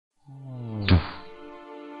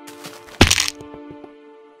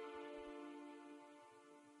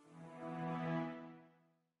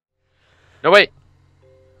No, wait.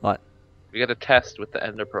 What? We gotta test with the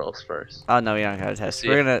ender pearls first. Oh no, we don't gotta test. See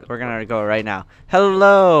We're gonna go right now.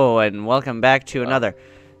 Hello and welcome back to another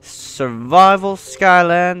Survival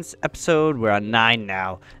Skylands episode. We're on 9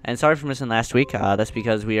 now, and sorry for missing last week. That's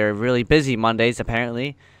because we are really busy Mondays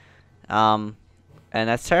apparently, and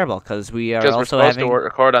that's terrible because we are Because we're also supposed having to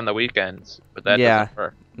record on the weekends, but that doesn't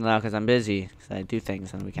work. no, because I'm busy. 'Cause I do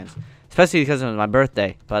things on the weekends, especially because of my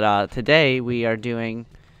birthday. But today we are doing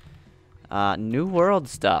New World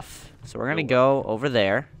stuff. So we're gonna go over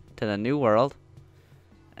there to the New World,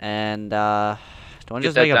 and do you want to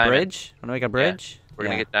just make a bridge? Want to make a bridge? Yeah. We're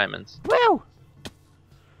gonna get diamonds. Woo!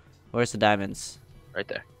 Where's the diamonds? Right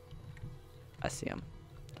there. I see them.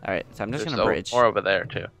 All right, so I'm just There's gonna bridge. More over there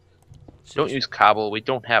too. Don't use cobble. We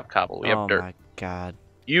don't have cobble. We have dirt. Oh my god.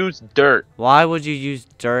 Use dirt. Why would you use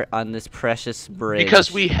dirt on this precious bridge?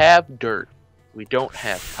 Because we have dirt. We don't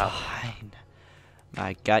have cobble. Fine.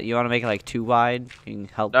 My god, you want to make it like 2 wide? You can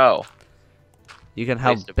help. No. You can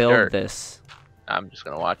help build this. I'm just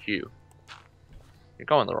gonna watch you. You're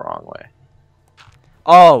going the wrong way.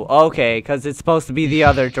 Oh, okay, because it's supposed to be the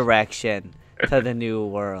other direction to the New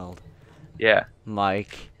World. Yeah.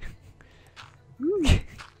 Mike.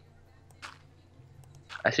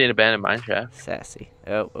 I see an abandoned mine shaft. Sassy.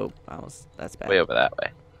 Oh, that's bad. Way over that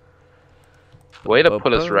way. Way to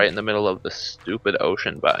put us right in the middle of the stupid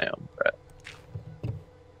ocean biome, Brett.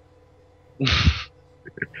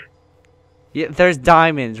 Yeah, there's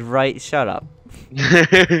diamonds, right? Shut up.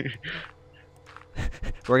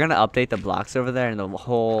 We're gonna update the blocks over there, and the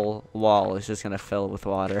whole wall is just gonna fill with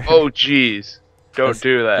water. Oh, jeez. Don't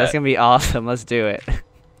do that. That's gonna be awesome. Let's do it.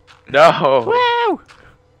 No. Woo!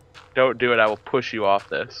 Don't do it. I will push you off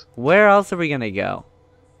this. Where else are we gonna go?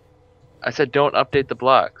 I said don't update the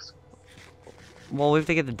blocks. Well, we have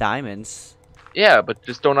to get the diamonds. Yeah, but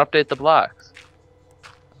just don't update the blocks.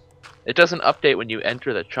 It doesn't update when you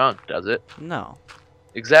enter the chunk, does it? No.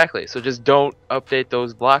 Exactly. So just don't update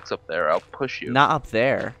those blocks up there. I'll push you. Not up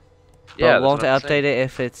there. Yeah. But won't it update it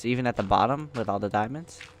if it's even at the bottom with all the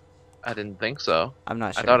diamonds? I didn't think so. I'm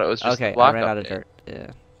not sure. I thought it was just okay. the block I ran out of update. dirt. Yeah.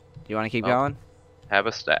 Do you want to keep going? Have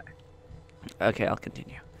a stack. Okay, I'll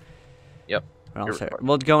continue. Yep.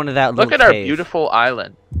 We'll go into that. Look at cave. our beautiful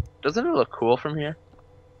island. Doesn't it look cool from here?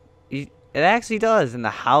 It actually does. And the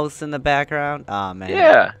house in the background. Oh man.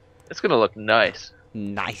 Yeah. It's gonna look nice.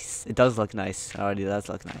 Nice. It does look nice. It already does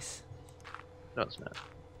look nice. No, it's not.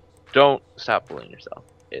 Don't stop fooling yourself.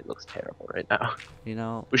 It looks terrible right now. You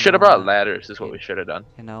know. We should have brought ladders. Is what we should have done.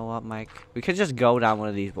 You know what, Mike? We could just go down one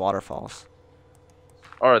of these waterfalls.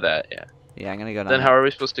 Or that, yeah. Yeah, I'm gonna go down. Then how are we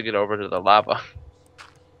supposed to get over to the lava?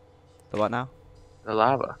 The what now? The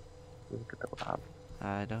lava. Look at the lava.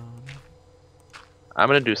 I don't know. I'm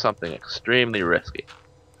gonna do something extremely risky.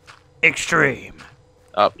 Extreme.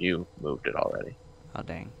 Oh, you moved it already. Oh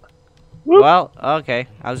dang. Whoop. Well, okay.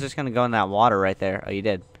 I was just gonna go in that water right there. Oh, you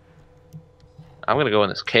did. I'm gonna go in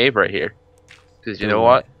this cave right here. Cause you know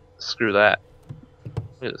what? Screw that.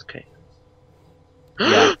 Look at this cave.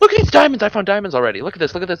 Yeah. Look at these diamonds! I found diamonds already. Look at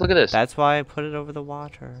this! Look at this! Look at this! That's why I put it over the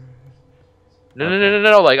water.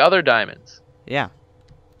 No! Like other diamonds. Yeah.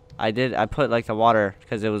 I did. I put like the water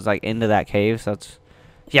because it was like into that cave. So it's.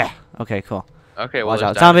 Yeah. Okay. Cool. Okay. Well, Watch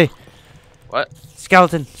out, diamonds. zombie. What?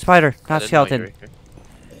 Skeleton. Spider. Not skeleton.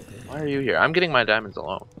 Why are you here? I'm getting my diamonds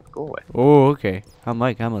alone. Go away. Oh, okay. I'm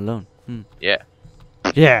Mike. I'm alone. Yeah.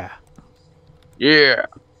 Yeah. Yeah.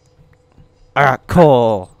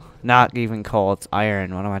 Coal. Not even coal. It's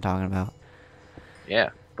iron. What am I talking about? Yeah.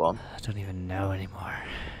 Bum. I don't even know anymore.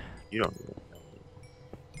 You don't even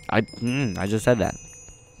know. I just said that.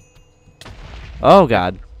 Oh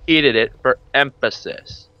God. Heated it for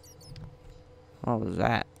emphasis. What was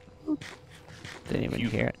that? Didn't even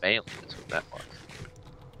hear it. Aliens, what that was.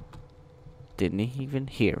 Didn't even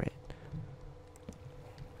hear it.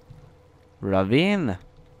 Ravine.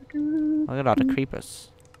 Look at all the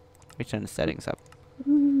creepers. Let me turn the settings up.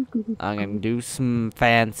 I'm gonna do some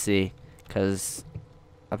fancy, cause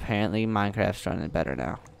apparently Minecraft's running better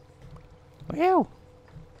now. Wow.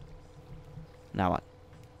 Now what?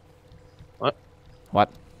 What?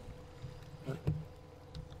 What?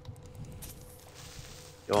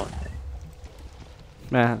 Go on.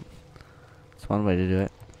 Man, that's one way to do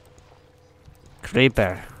it.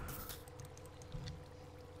 Creeper.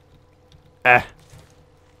 Ah.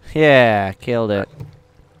 Yeah, killed it.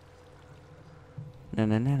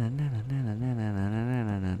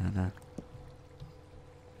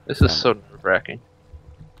 This is so nerve-wracking.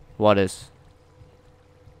 What is?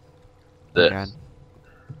 This. God.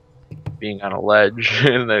 Being on a ledge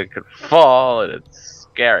and then it could fall and it's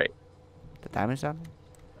scary. The diamond's down?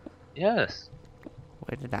 Yes.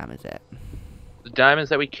 Where the diamond's at? The diamonds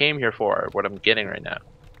that we came here for are what I'm getting right now.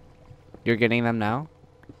 You're getting them now?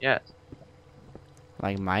 Yes.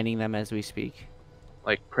 Like mining them as we speak?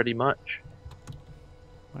 Like, pretty much.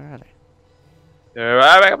 Where are they?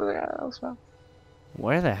 I'm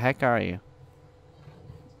Where the heck are you?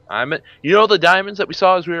 you know the diamonds that we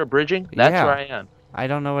saw as we were bridging? That's Yeah. where I am. I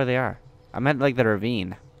don't know where they are. I meant like the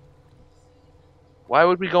ravine. Why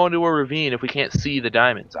would we go into a ravine if we can't see the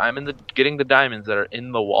diamonds? I'm getting the diamonds that are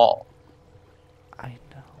in the wall. I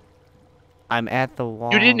know. I'm at the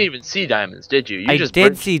wall. You didn't even see diamonds, did you? I just did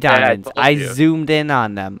bridged. see Yeah, diamonds. told I you. zoomed in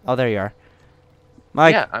on them. Oh, there you are.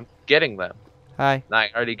 Mike. Yeah, I'm getting them. Hi. I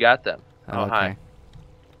already got them. Oh, Okay. hi.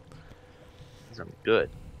 These are good.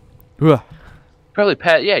 Ugh. Probably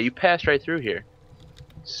yeah, you passed right through here.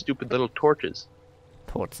 Stupid little torches.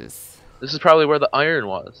 Torches. This is probably where the iron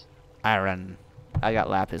was. Iron. I got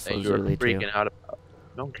lapis That you were lazuli too. freaking out about.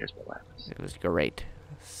 No one cares about lapis. It was great.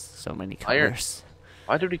 So many Iron. colors.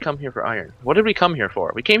 Why did we come here for iron? What did we come here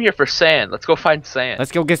for? We came here for sand. Let's go find sand.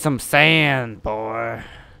 Let's go get some sand, boy.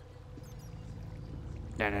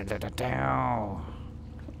 Da-da-da-da-dow.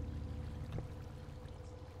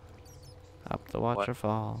 Up the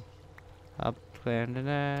waterfall. Up and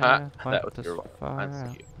That was your far.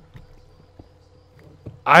 That's cute.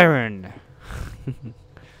 Iron.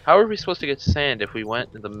 How are we supposed to get sand if we went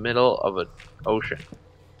in the middle of an ocean?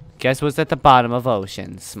 Guess what's at the bottom of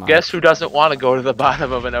oceans, Mike? Guess who doesn't want to go to the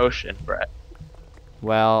bottom of an ocean, Brett?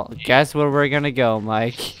 Well, guess where we're gonna go,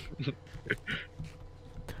 Mike.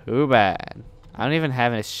 Too bad. I don't even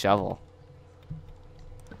have a shovel.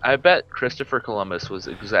 I bet Christopher Columbus was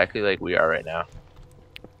exactly like we are right now.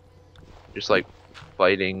 Just like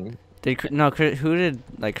fighting. Who did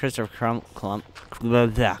like Christopher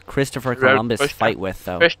Columbus fight with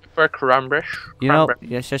though? Christopher Columbus. You know,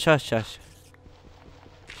 yeah, shush.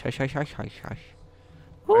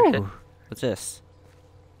 Ooh, what's this?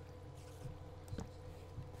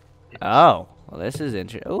 Oh, well, this is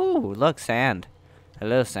interesting. Ooh, look, sand.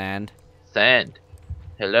 Hello, sand. Sand.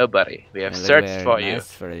 Hello, buddy. We have They look searched very for you.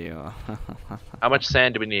 nice for you. How much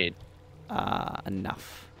sand do we need?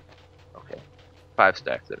 Enough. Okay. 5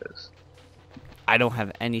 stacks it is. I don't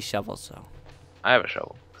have any shovels, though. I have a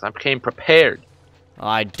shovel. Because I came prepared. Oh,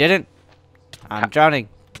 I didn't. I'm drowning.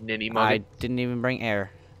 Ninny I muggy. didn't even bring air.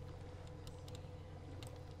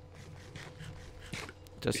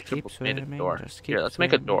 Just We keep should've made a swimming. door. Just keep Here, let's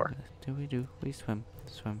make a swimming. door. Do. We swim.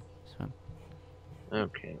 Swim.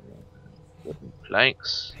 Okay. Wooden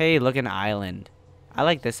planks. Hey, look, an island. I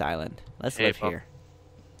like this island. Let's Hey, live Bob. here.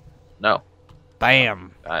 No.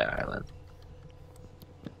 Bam. Island.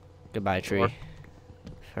 Goodbye, tree.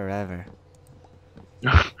 Forever.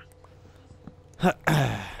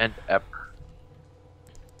 And ever.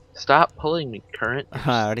 Stop pulling me, current.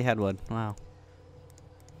 I already had one. Wow.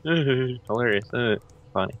 Hilarious.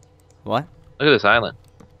 Funny. What? Look at this island.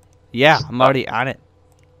 Yeah, I'm already on it.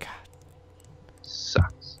 God.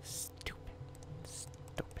 Sucks. Stupid.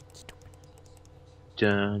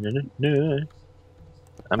 Dun-dun-dun-dun.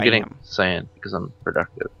 I'm getting Bam. sand because I'm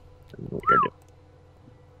productive. in what you're doing.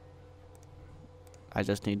 I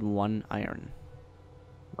just need 1 iron.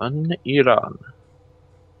 Iran.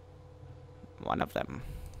 One of them.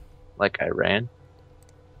 Like Iran.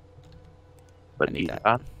 But I need that.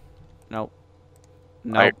 Iran. Nope.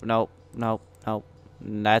 Iron. Nope.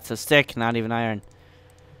 That's a stick, not even iron.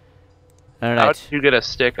 How Alright. did you get a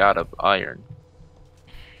stick out of iron?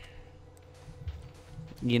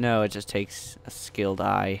 You know, it just takes a skilled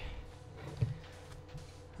eye.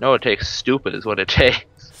 No, it takes stupid is what it takes.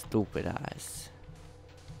 Stupid eyes.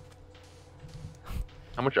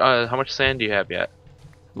 How much sand do you have yet?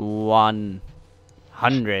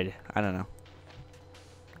 100. I don't know.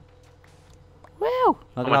 Woo!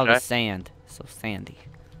 Look at much all the I- sand. So sandy.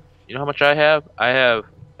 You know how much I have? I have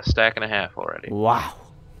a stack and a half already. Wow.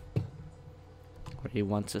 Were you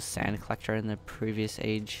once a sand collector in the previous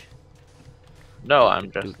age? No,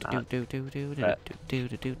 I'm just not. Get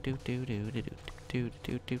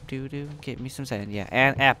me some sand, yeah,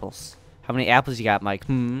 and apples. How many apples you got, Mike?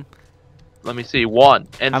 Let me see. 1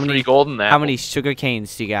 and How 3 many- golden apples. How many sugar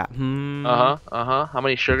canes do you got? How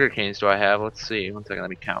many sugar canes do I have? Let's see. 1 second. Let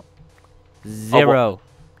me count. 0.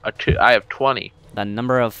 I have 20. The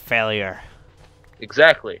number of failure.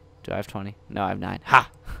 Exactly. Do I have 20? No, I have 9. Ha!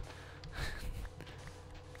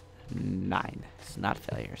 9. It's not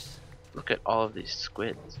failures. Look at all of these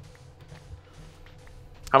squids.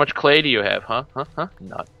 How much clay do you have? Huh?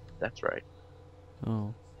 None. That's right.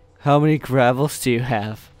 Oh. How many gravels do you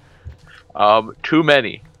have? Too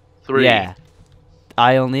many. 3. Yeah.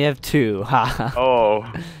 I only have 2. Ha.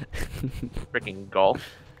 Oh. Freaking golf.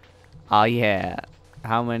 Oh yeah.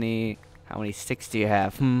 How many How many sticks do you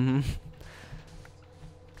have? Hmm.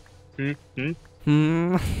 Hmm. Hmm.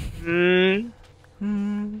 Hmm. Hmm.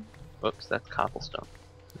 Hmm. Whoops, that's cobblestone.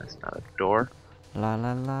 That's not a door. La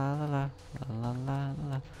la la la la la la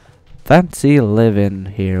la. Fancy living,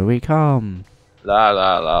 here we come. La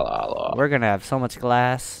la la la la. We're gonna have so much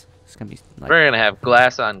glass. It's gonna be like We're gonna have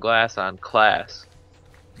glass on class.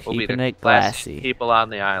 We'll be keeping the it classy glassy. people on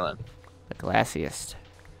the island. The glassiest.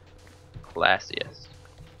 Classiest.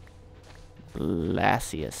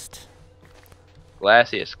 Glassiest.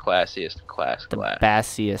 Glassiest, classiest, class, The glass.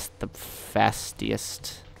 bassiest. The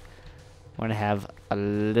fastiest. We're gonna have a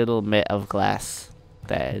little bit of glass.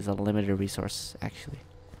 That is a limited resource, actually.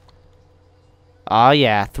 Oh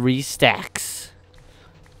yeah, 3 stacks.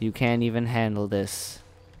 You can't even handle this.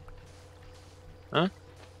 Huh?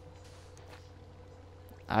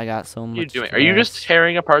 I got so much. What are you doing? Are you just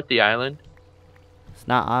tearing apart the island? It's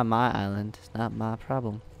not on my island. It's not my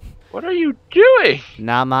problem. What are you doing?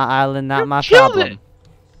 Not my island. Not You my killed problem. it.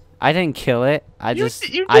 I didn't kill it. I You just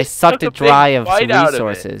you I just sucked took it a big dry of some bite out of it.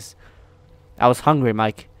 resources. I was hungry,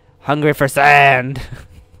 Mike. Hungry for sand.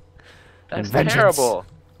 That's vengeance. terrible.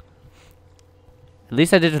 At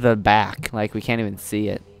least I did it to the back. Like we can't even see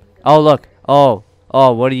it. Oh look. Oh.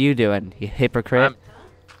 Oh. What are you doing? You hypocrite.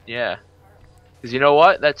 Yeah. Because you know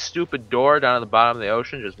what? That stupid door down at the bottom of the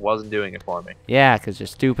ocean just wasn't doing it for me. Yeah, because you're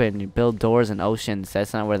stupid and you build doors in oceans.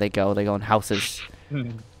 That's not where they go. They go in houses.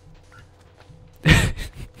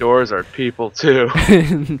 Doors are people too.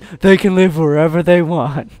 They can live wherever they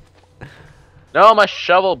want. No, my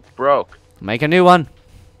shovel broke. Make a new one.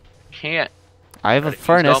 Can't. I have a Used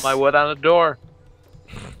furnace. all my wood on the door.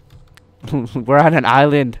 We're on an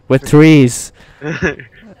island with trees.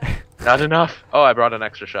 Not enough. Oh, I brought an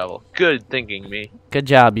extra shovel. Good thinking, me. Good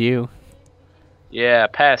job, you. Yeah,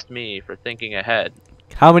 past me for thinking ahead.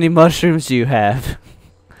 How many mushrooms do you have?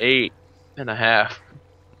 8.5.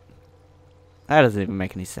 That doesn't even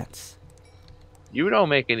make any sense. You don't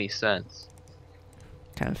make any sense.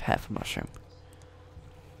 Kind of half a mushroom.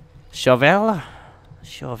 Shovel.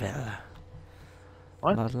 Shovel.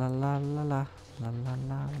 What? La la la la la la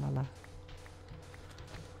la la la.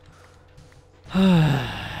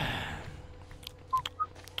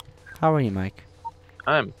 How are you, Mike?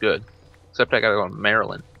 I'm good. Except I gotta go to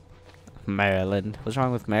Maryland. Maryland. What's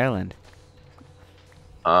wrong with Maryland?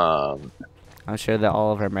 Um, I'm sure that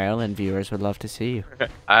all of our Maryland viewers would love to see you.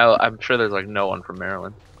 I'm sure there's like no one from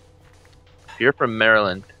Maryland. If you're from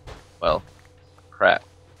Maryland, well, crap.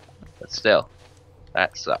 But still,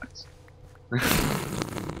 that sucks.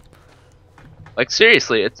 Like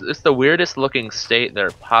seriously, it's the weirdest looking state there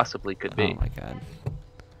possibly could be. Oh my god.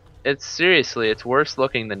 It's seriously, it's worse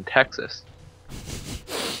looking than Texas.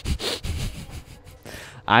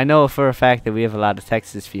 I know for a fact that we have a lot of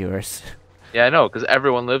Texas viewers. Yeah, I know, because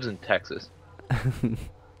everyone lives in Texas.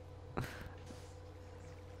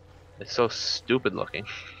 It's so stupid looking.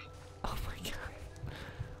 Oh my god.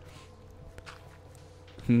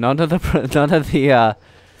 None of the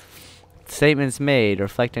statements made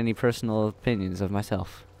reflect any personal opinions of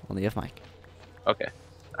myself. Only of Mike. Okay,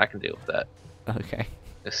 I can deal with that. Okay.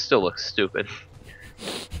 It still looks stupid.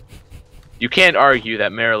 You can't argue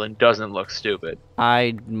that Maryland doesn't look stupid.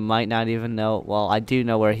 I might not even know. Well, I do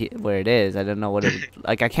know where it is. I don't know what it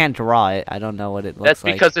like. I can't draw it. I don't know what it looks That's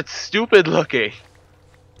like. because it's stupid looking.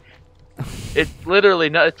 It's literally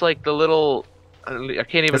not. It's like the little. I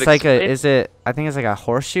can't even. It's like explain. Is it? I think it's like a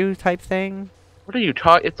horseshoe type thing. What are you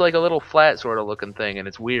talking? It's like a little flat sort of looking thing, and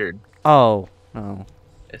it's weird. Oh no.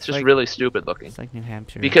 It's just like- really stupid looking. It's like New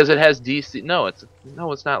Hampshire. Because it has DC. No, it's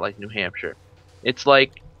not like New Hampshire. It's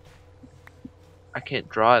like. I can't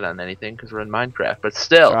draw it on anything because we're in Minecraft, but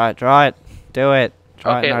still. Draw it. Do it.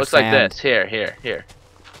 Draw Okay, in it our looks sand. like this. Here.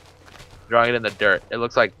 Drawing it in the dirt. It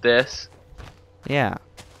looks like this, Yeah.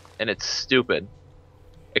 and it's stupid.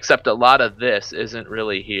 Except a lot of this isn't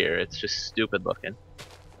really here. It's just stupid looking.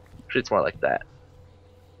 Actually, it's more like that.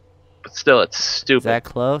 But still, it's Is stupid. that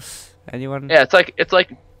close? Anyone? Yeah, it's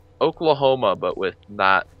like Oklahoma, but with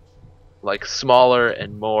not like smaller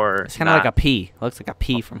and more. It's kind of like a P. Looks like a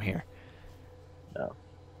P from here. No.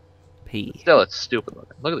 P. Still, it's stupid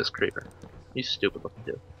looking. Look at this creeper. He's stupid looking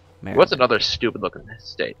too. Maryland. What's another stupid looking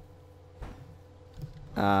state?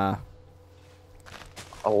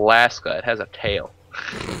 Alaska. It has a tail.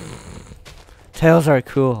 Tails are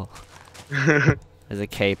cool. There's a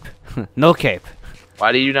cape. No cape.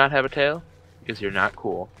 Why do you not have a tail? Because you're not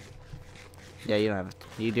cool. Yeah,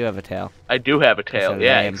 you do have a tail. I do have a tail. Instead of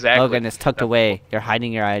Yeah, name. exactly. Logan, it's tucked away. You're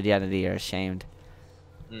hiding your identity. You're ashamed.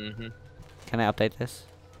 Mhm. Can I update this?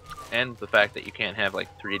 And the fact that you can't have like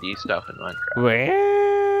 3D stuff in Minecraft.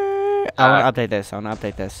 Where? I want to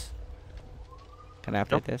update this. Can I update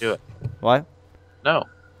Don't this? do it. What? No.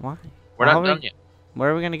 Why? We're Well, not done yet.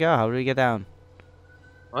 Where are we gonna go? How do we get down?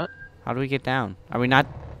 What? How do we get down? Are we not?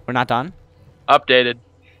 We're not done? Updated.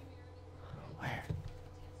 Where?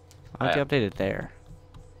 Why don't you update it there?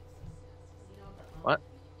 What?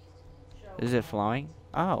 Is it flowing?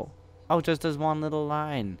 Oh. Oh, just as one little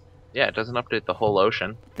line. Yeah, it doesn't update the whole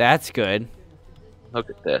ocean. That's good. Look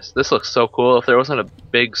at this. This looks so cool. If there wasn't a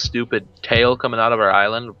big, stupid tail coming out of our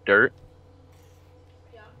island of dirt.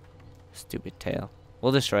 Stupid tail.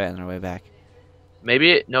 We'll destroy it on our way back.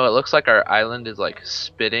 Maybe it looks like our island is like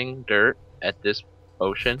spitting dirt at this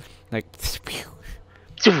ocean. Like,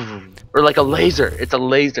 Or like a laser. It's a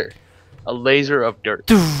laser. A laser of dirt.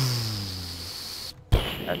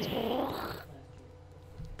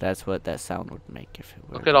 That's what that sound would make if it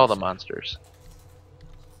were. Look at all the monsters.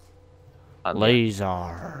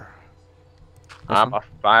 Laser. I'm a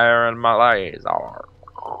fire in my laser.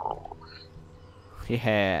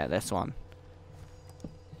 Yeah, this one.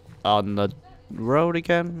 On the road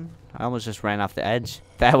again. I almost just ran off the edge.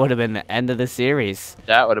 That would have been the end of the series.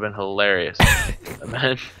 That would have been hilarious.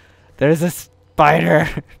 Man. There's a spider.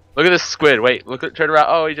 Look at this squid. Wait, turn around.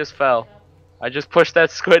 Oh, he just fell. I just pushed that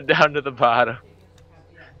squid down to the bottom.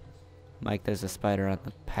 Mike, there's a spider on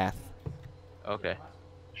the path. Okay.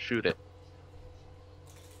 Shoot it.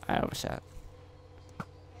 I overshot.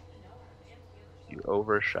 You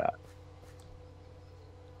overshot.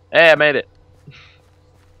 Hey, I made it.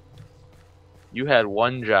 You had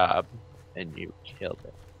one job, and you killed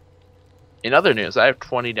it. In other news, I have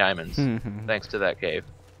 20 diamonds, thanks to that cave.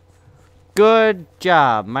 Good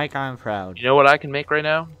job, Mike. I'm proud. You know what I can make right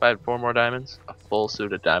now? If I had 4 more diamonds? A full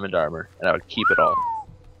suit of diamond armor, and I would keep it all.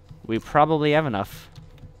 We probably have enough.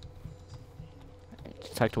 It's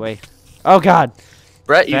tucked away. Oh, God.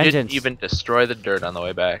 Brett, you Vengeance. didn't even destroy the dirt on the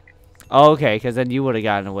way back. Oh, okay, because then you would have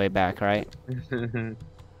gotten the way back, right?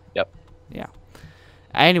 Yep. Yeah.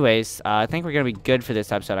 Anyways, I think we're going to be good for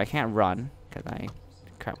this episode. I can't run, because I...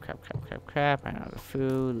 Crap. Ran out of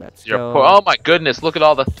food. Let's go. Oh, my goodness. Look at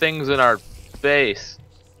all the things in our base.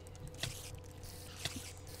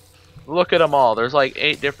 Look at them all. There's like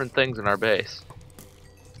 8 different things in our base.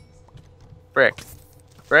 Frick.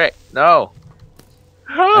 No.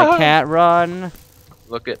 I can't run.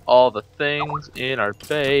 Look at all the things in our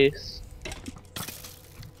base.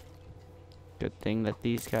 Good thing that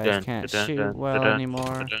these guys can't shoot well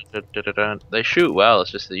anymore. They shoot well,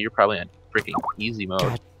 it's just that you're probably on freaking easy mode.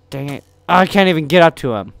 God dang it. Oh, I can't even get up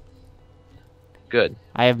to him. Good.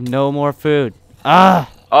 I have no more food.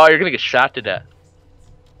 Ah! Oh, you're gonna get shot to death.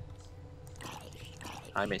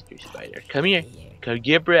 Hi, Mr. Spider. Come here. Come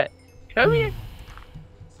get Brett. Come here.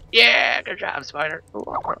 Yeah, good job, Spider.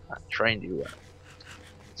 I trained you well.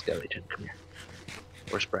 Skeleton, come here.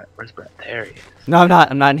 Where's Brett? There he is. No, I'm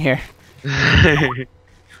not. I'm not in here.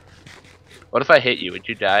 What if I hit you? Would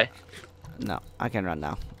you die? No, I can run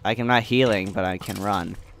now. I'm not healing, but I can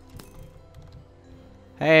run.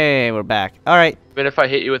 Hey, we're back. Alright. But if I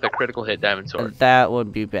hit you with a critical hit diamond sword. That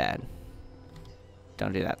would be bad.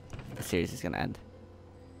 Don't do that. The series is gonna end.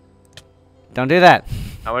 Don't do that.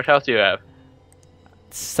 How much health do you have?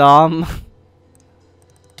 Some.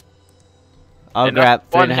 I'll Enough.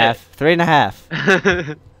 grab 3.5.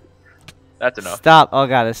 3.5. That's enough. Stop. Oh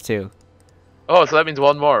god, it's 2. Oh, so that means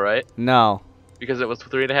 1 more, right? No. Because it was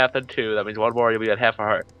 3.5 and 2. That means 1 more. You'll be at half a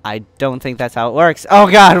heart. I don't think that's how it works. Oh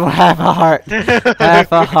god, we're half a heart.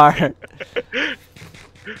 Half a heart.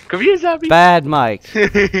 Come here, zombie. Bad Mike.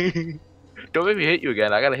 Don't make me hit you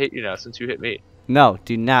again. I gotta hit you now since you hit me. No,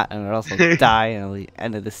 do not, or else I'll die and it'll be the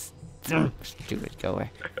end of this. Stupid, go away.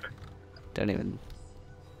 Don't even.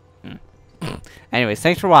 Anyways,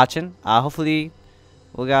 thanks for watching. Hopefully,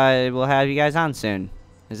 we'll have you guys on soon.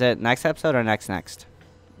 Is it next episode or next?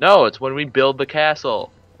 No, it's when we build the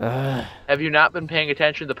castle. Ugh. Have you not been paying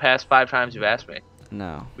attention the past 5 times you've asked me?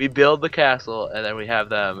 No. We build the castle, and then we have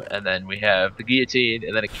them, and then we have the guillotine,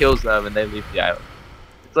 and then it kills them, and they leave the island.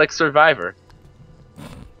 It's like Survivor.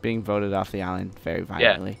 Being voted off the island very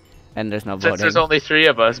violently. Yeah. And there's no voting. Since there's only 3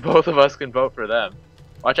 of us, both of us can vote for them.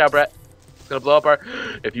 Watch out, Brett. It's gonna blow up our...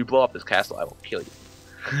 If you blow up this castle, I will kill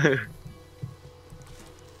you.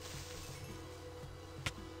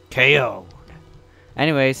 KO.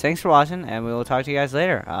 Anyways, thanks for watching, and we will talk to you guys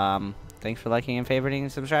later. Thanks for liking and favoriting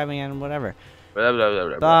and subscribing and whatever.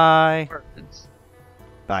 Bye.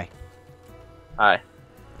 Bye. Hi.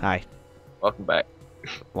 Hi. Welcome back.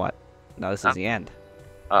 What? No, this is the end.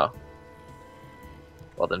 Oh.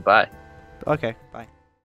 Well then, bye. Okay, bye.